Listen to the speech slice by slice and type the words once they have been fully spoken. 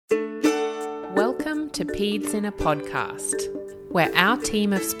Welcome to Peds in a Podcast, where our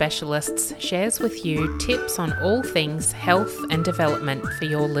team of specialists shares with you tips on all things health and development for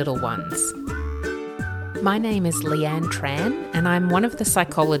your little ones. My name is Leanne Tran, and I'm one of the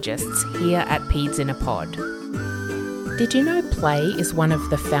psychologists here at Peds in a Pod. Did you know play is one of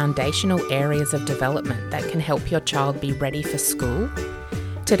the foundational areas of development that can help your child be ready for school?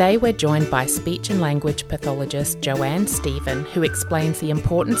 Today we're joined by speech and language pathologist Joanne Stephen, who explains the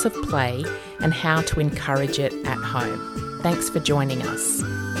importance of play and how to encourage it at home. Thanks for joining us.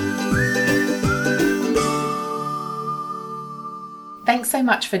 Thanks so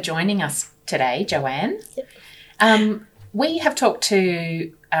much for joining us today, Joanne. Yep. We have talked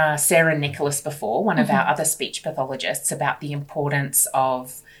to Sarah Nicholas before, one of our other speech pathologists, about the importance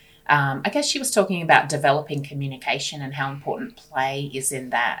of I guess she was talking about developing communication and how important play is in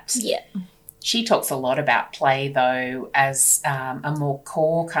that. Yeah. She talks a lot about play, though, as a more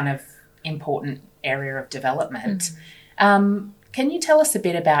core kind of important area of development. Can you tell us a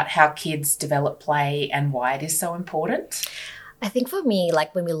bit about how kids develop play and why it is so important? I think for me,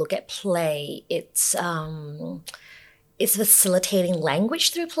 like when we look at play, it's facilitating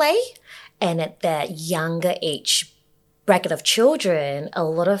language through play. And at that younger age bracket of children, a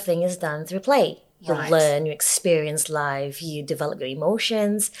lot of things is done through play. You learn, you experience life, you develop your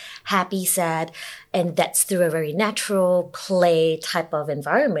emotions, happy, sad, and that's through a very natural play type of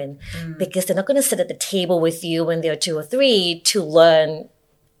environment because they're not going to sit at the table with you when they're 2 or 3 to learn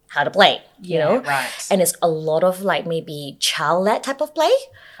how to play, you know? Right. And it's a lot of like maybe child-led type of play.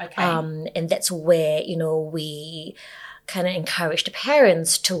 Okay. And that's where, you know, we kind of encourage the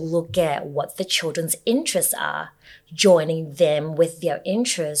parents to look at what the children's interests are, joining them with their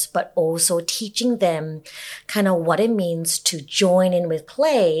interests, but also teaching them kind of what it means to join in with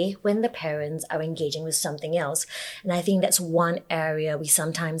play when the parents are engaging with something else. And I think that's one area we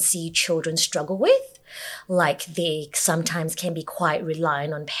sometimes see children struggle with. Like they sometimes can be quite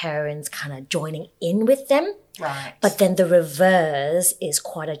reliant on parents kind of joining in with them. Right. But then the reverse is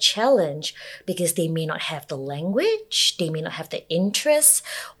quite a challenge because they may not have the language, they may not have the interest,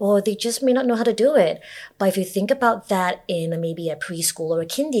 or they just may not know how to do it. But if you think about that in maybe a preschool or a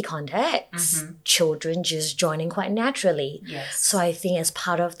kindy context, children just join in quite naturally. Yes. So I think as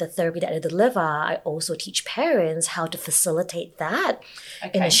part of the therapy that I deliver, I also teach parents how to facilitate that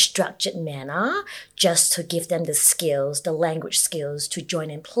in a structured manner, just to give them the skills, the language skills to join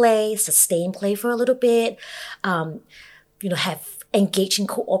in play, sustain play for a little bit, have engaged in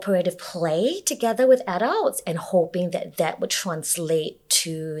cooperative play together with adults and hoping that that would translate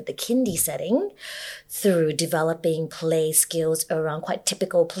to the kindy setting through developing play skills around quite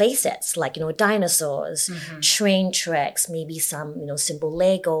typical play sets like, dinosaurs, train tracks, maybe some, simple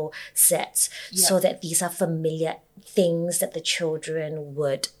Lego sets so that these are familiar things that the children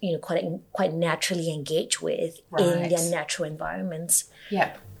would, quite naturally engage with in their natural environments.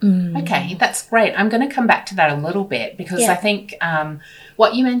 Yeah. Okay, that's great. I'm going to come back to that a little bit because I think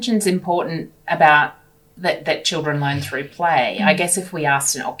what you mentioned is important about that children learn through play. I guess if we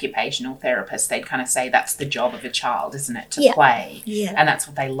asked an occupational therapist, they'd kind of say that's the job of a child, isn't it, to play? Yeah. And that's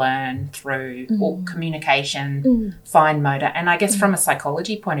what they learn through communication, fine motor. And I guess from a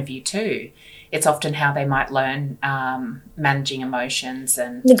psychology point of view too, it's often how they might learn managing emotions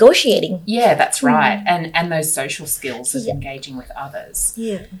and negotiating. Yeah, that's right. And those social skills of engaging with others.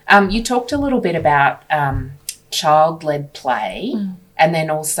 Yeah. You talked a little bit about child-led play and then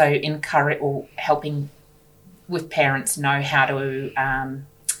also encourage or helping with parents know how to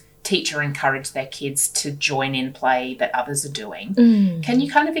teach or encourage their kids to join in play that others are doing. Can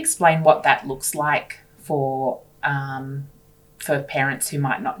you kind of explain what that looks like for parents who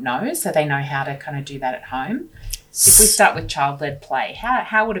might not know, so they know how to kind of do that at home? If we start with child-led play,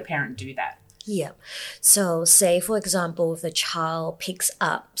 how would a parent do that? Yeah. So say, for example, if the child picks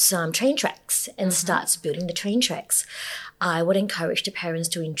up some train tracks and starts building the train tracks, I would encourage the parents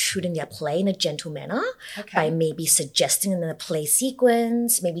to intrude in their play in a gentle manner by maybe suggesting in a play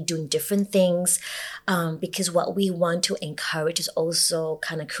sequence, maybe doing different things, because what we want to encourage is also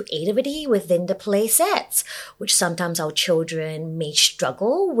kind of creativity within the play sets, which sometimes our children may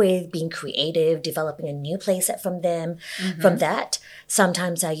struggle with being creative, developing a new play set from them. From that,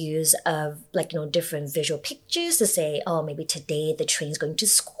 sometimes I use different visual pictures to say, oh, maybe today the train's going to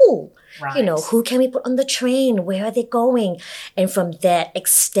school. Right. Who can we put on the train? Where are they going? And from that,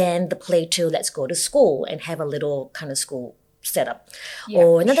 extend the play to let's go to school and have a little kind of school setup.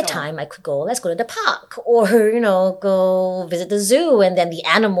 Or another time I could go, let's go to the park or, go visit the zoo and then the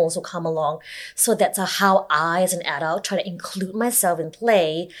animals will come along. So that's how I, as an adult, try to include myself in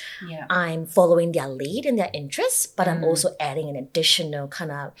play. Yeah. I'm following their lead and their interests, but I'm also adding an additional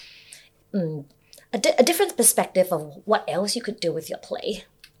kind of a different perspective of what else you could do with your play.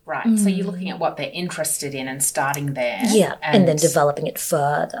 Right. So you're looking at what they're interested in and starting there. Yeah, and then developing it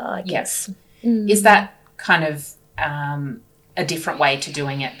further, I guess. Is that kind of a different way to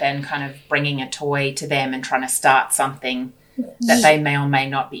doing it than kind of bringing a toy to them and trying to start something that they may or may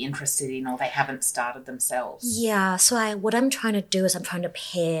not be interested in, or they haven't started themselves? Yeah, so what I'm trying to do is I'm trying to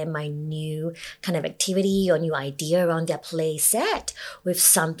pair my new kind of activity or new idea around their play set with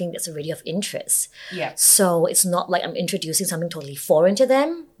something that's already of interest. Yeah. So it's not like I'm introducing something totally foreign to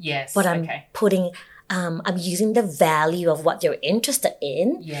them. Yes. But I'm putting, I'm using the value of what they're interested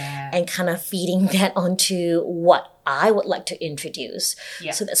in and kind of feeding that onto what I would like to introduce.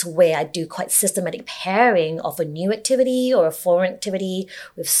 Yeah. So that's where I do quite systematic pairing of a new activity or a foreign activity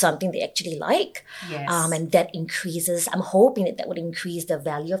with something they actually like. Yes. And that increases, I'm hoping that would increase the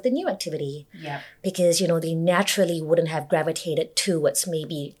value of the new activity. Yeah. Because, they naturally wouldn't have gravitated towards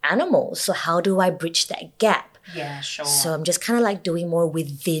maybe animals. So how do I bridge that gap? Yeah, sure. So I'm just kind of like doing more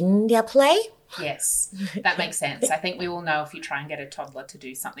within their play. Yes, that makes sense. I think we all know if you try and get a toddler to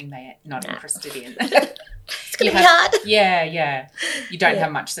do something they're not interested in. It's going to be hard. Yeah. You don't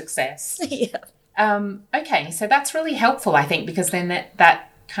have much success. Okay, so that's really helpful, I think, because then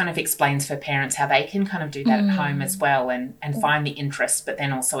that kind of explains for parents how they can kind of do that at home as well and find the interest, but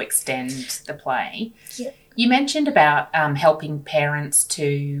then also extend the play. Yeah. You mentioned about helping parents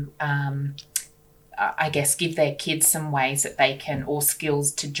to I guess, give their kids some ways that they can, or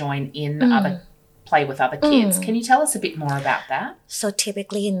skills to join in play with other kids. Can you tell us a bit more about that? So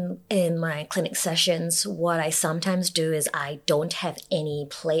typically in my clinic sessions, what I sometimes do is I don't have any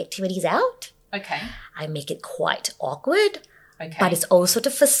play activities out. Okay. I make it quite awkward. Okay. But it's also to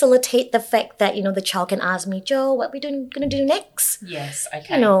facilitate the fact that, the child can ask me, Jo, what are we going to do next? Yes,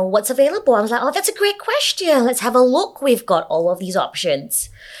 okay. What's available? I was like, oh, that's a great question. Let's have a look. We've got all of these options.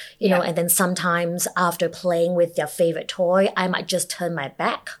 And then sometimes after playing with their favorite toy, I might just turn my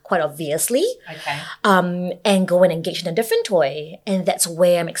back, quite obviously. Okay. And go and engage in a different toy. And that's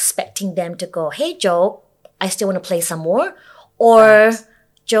where I'm expecting them to go, hey, Jo, I still want to play some more. Or,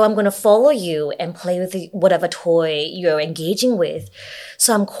 Jo, I'm going to follow you and play with whatever toy you're engaging with.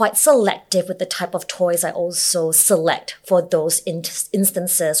 So I'm quite selective with the type of toys I also select for those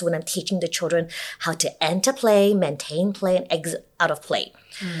instances when I'm teaching the children how to enter play, maintain play, and exit out of play.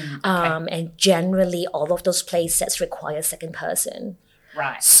 And generally, all of those play sets require a second person.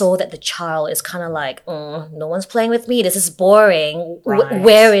 Right. So that the child is kind of like, no one's playing with me. This is boring. Right.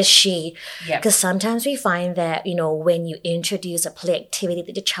 Where is she? Yep. Because sometimes we find that, when you introduce a play activity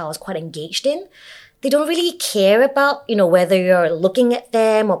that the child is quite engaged in, they don't really care about, whether you're looking at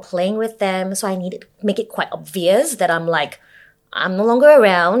them or playing with them. So I need to make it quite obvious that I'm like, I'm no longer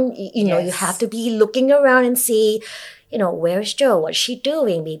around. You have to be looking around and see, where's Jo? What's she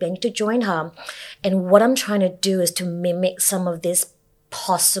doing? Maybe I need to join her. And what I'm trying to do is to mimic some of this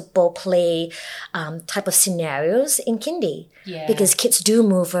possible play type of scenarios in kindy. Yeah. Because kids do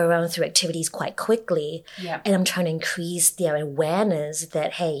move around through activities quite quickly. Yeah. And I'm trying to increase their awareness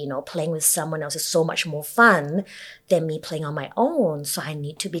that, hey, playing with someone else is so much more fun than me playing on my own. So I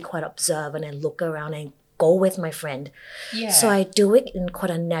need to be quite observant and look around and go with my friend. Yeah. So I do it in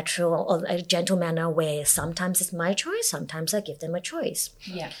quite a natural or a gentle manner where sometimes it's my choice, sometimes I give them a choice.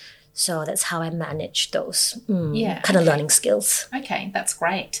 Yeah. So that's how I manage those kind of learning skills. Okay, that's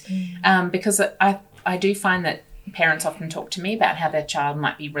great. Because I do find that parents often talk to me about how their child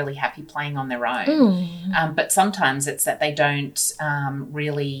might be really happy playing on their own. But sometimes it's that they don't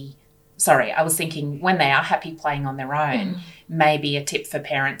really... Sorry, I was thinking when they are happy playing on their own, maybe a tip for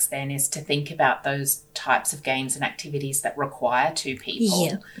parents then is to think about those types of games and activities that require two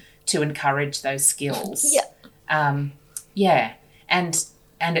people to encourage those skills.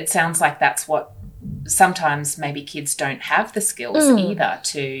 And it sounds like that's what sometimes maybe kids don't have the skills either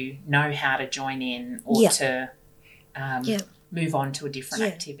to know how to join in or to move on to a different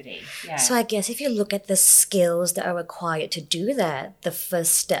activity. Yeah. So I guess if you look at the skills that are required to do that, the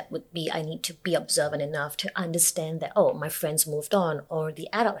first step would be I need to be observant enough to understand that, my friend's moved on or the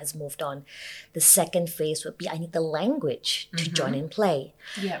adult has moved on. The second phase would be I need the language to join in play.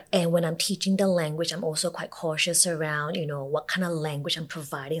 Yeah. And when I'm teaching the language, I'm also quite cautious around, what kind of language I'm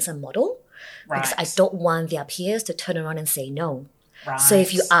providing as a model. Right. Because I don't want their peers to turn around and say no. Right. So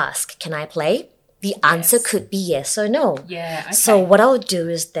if you ask, can I play? The answer could be yes or no. Yeah, okay. So what I would do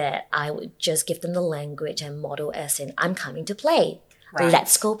is that I would just give them the language and model as in, I'm coming to play. Right.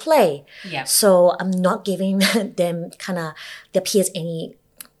 Let's go play. Yeah. So I'm not giving them kind of their peers any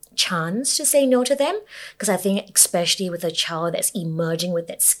chance to say no to them, because I think especially with a child that's emerging with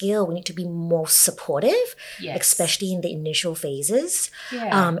that skill, we need to be more supportive, especially in the initial phases.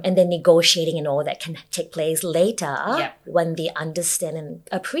 And then negotiating and all that can take place later when they understand and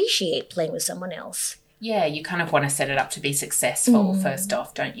appreciate playing with someone else. Yeah, you kind of want to set it up to be successful first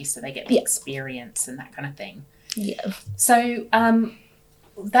off, don't you? So they get the experience and that kind of thing. Yeah. So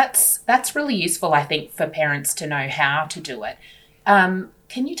that's really useful, I think, for parents to know how to do it.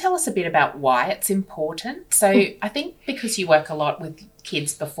 Can you tell us a bit about why it's important? So I think because you work a lot with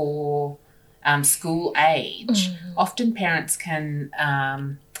kids before school age, often parents can,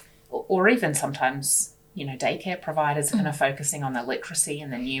 or even sometimes, you know, daycare providers are kind of focusing on the literacy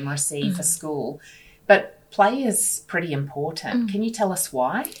and the numeracy for school. But play is pretty important. Can you tell us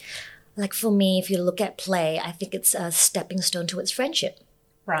why? Like for me, if you look at play, I think it's a stepping stone towards friendship.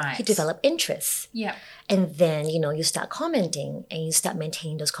 Right. You develop interests. Yeah. And then, you know, you start commenting and you start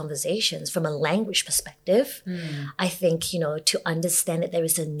maintaining those conversations from a language perspective. I think, you know, to understand that there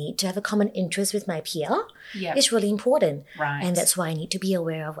is a need to have a common interest with my peer is really important. Right. And that's why I need to be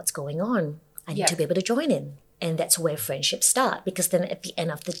aware of what's going on. I need to be able to join in. And that's where friendships start. Because then at the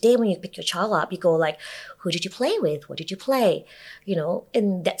end of the day, when you pick your child up, you go like, who did you play with? What did you play? You know,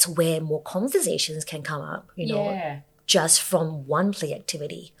 and that's where more conversations can come up, you know, just from one play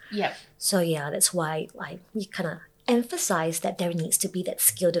activity. Yeah. So yeah, that's why we kind of emphasize that there needs to be that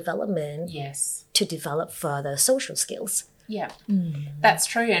skill development to develop further social skills. Yeah, that's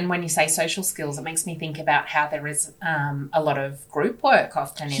true. And when you say social skills, it makes me think about how there is a lot of group work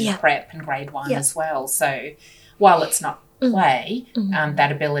often in prep and grade 1 as well. So while it's not play,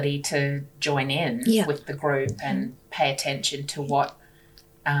 that ability to join in with the group and pay attention to what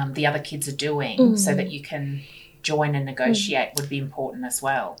the other kids are doing so that you can join and negotiate would be important as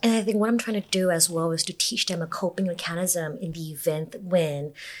well. And I think what I'm trying to do as well is to teach them a coping mechanism in the event that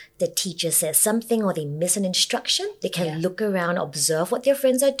when the teacher says something or they miss an instruction, they can look around, observe what their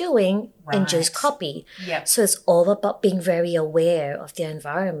friends are doing and just copy. So it's all about being very aware of their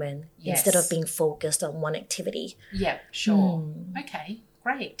environment instead of being focused on one activity. Yeah, sure. Okay,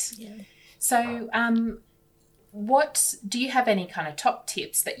 great. So what do you have any kind of top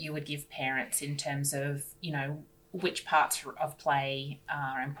tips that you would give parents in terms of, you know, which parts of play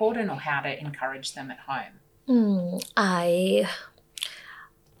are important or how to encourage them at home?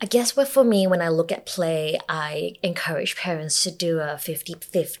 I guess for me, when I look at play, I encourage parents to do a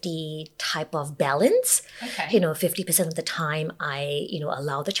 50-50 type of balance. You know, 50% of the time I, you know,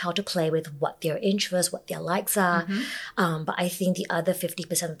 allow the child to play with what their interests, what their likes are. But I think the other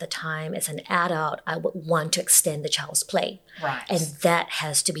 50% of the time as an adult, I would want to extend the child's play. And that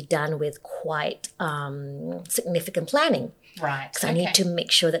has to be done with quite significant planning. Because I need to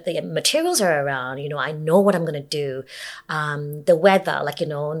make sure that the materials are around. You know, I know what I'm going to do. The weather, like, you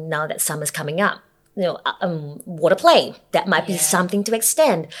know, now that summer's coming up, you know, water play. That might be something to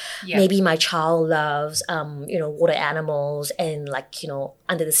extend. Maybe my child loves, you know, water animals and like, you know,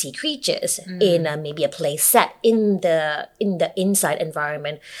 under the sea creatures in maybe a play set in the inside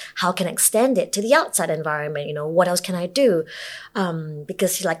environment. How can I extend it to the outside environment? You know, what else can I do?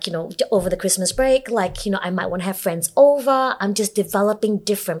 Because like, you know, over the Christmas break, like, you know, I might want to have friends over. I'm just developing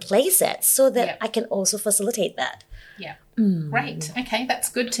different play sets so that I can also facilitate that. Great. Okay, that's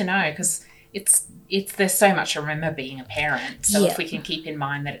good to know because it's there's so much to remember being a parent. So if we can keep in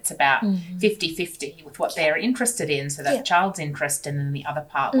mind that it's about 50-50 with what they're interested in, so that the child's interest and then the other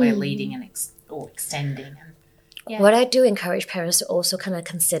part we're leading and or extending. What I do encourage parents to also kind of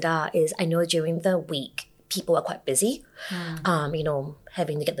consider is I know during the week people are quite busy, you know,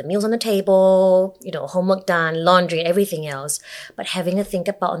 having to get the meals on the table, you know, homework done, laundry, everything else. But having to think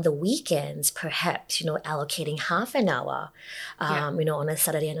about on the weekends, perhaps, you know, allocating half an hour, you know, on a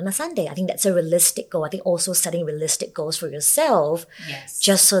Saturday and on a Sunday. I think that's a realistic goal. I think also setting realistic goals for yourself,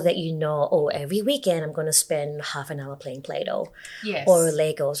 just so that you know, oh, every weekend I'm going to spend half an hour playing Play-Doh or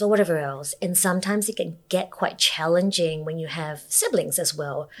Legos or whatever else. And sometimes it can get quite challenging when you have siblings as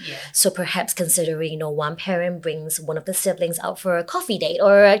well. So perhaps considering, you know, one parent brings one of the siblings out for a coffee date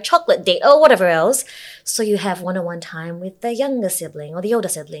or a chocolate date or whatever else. So you have one-on-one time with the younger sibling or the older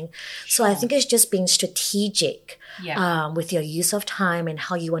sibling. So I think it's just being strategic with your use of time and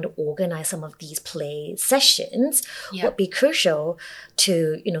how you want to organize some of these play sessions would be crucial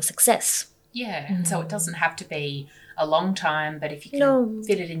to, you know, success. And so it doesn't have to be a long time, but if you can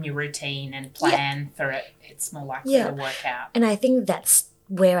fit it in your routine and plan for it, it's more likely to work out. And I think that's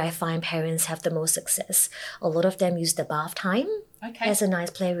where I find parents have the most success. A lot of them use the bath time as a nice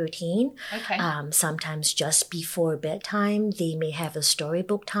play routine. Sometimes just before bedtime, they may have a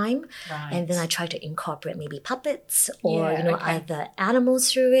storybook time. And then I try to incorporate maybe puppets or, other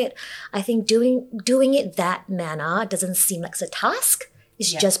animals through it. I think doing it that manner doesn't seem like it's a task.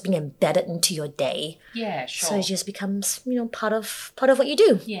 It's just being embedded into your day. Yeah, sure. So it just becomes, part of what you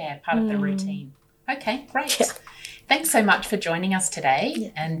do. Yeah, part of the routine. Okay, great. Yeah. Thanks so much for joining us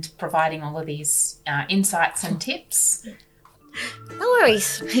today and providing all of these insights and tips. No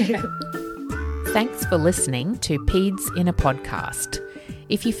worries. Thanks for listening to Peds in a Podcast.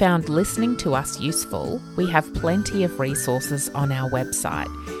 If you found listening to us useful, we have plenty of resources on our website,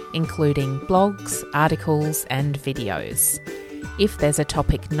 including blogs, articles, and videos. If there's a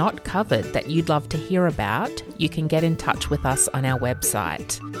topic not covered that you'd love to hear about, you can get in touch with us on our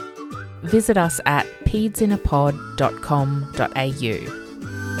website. Visit us at pedsinapod.com.au.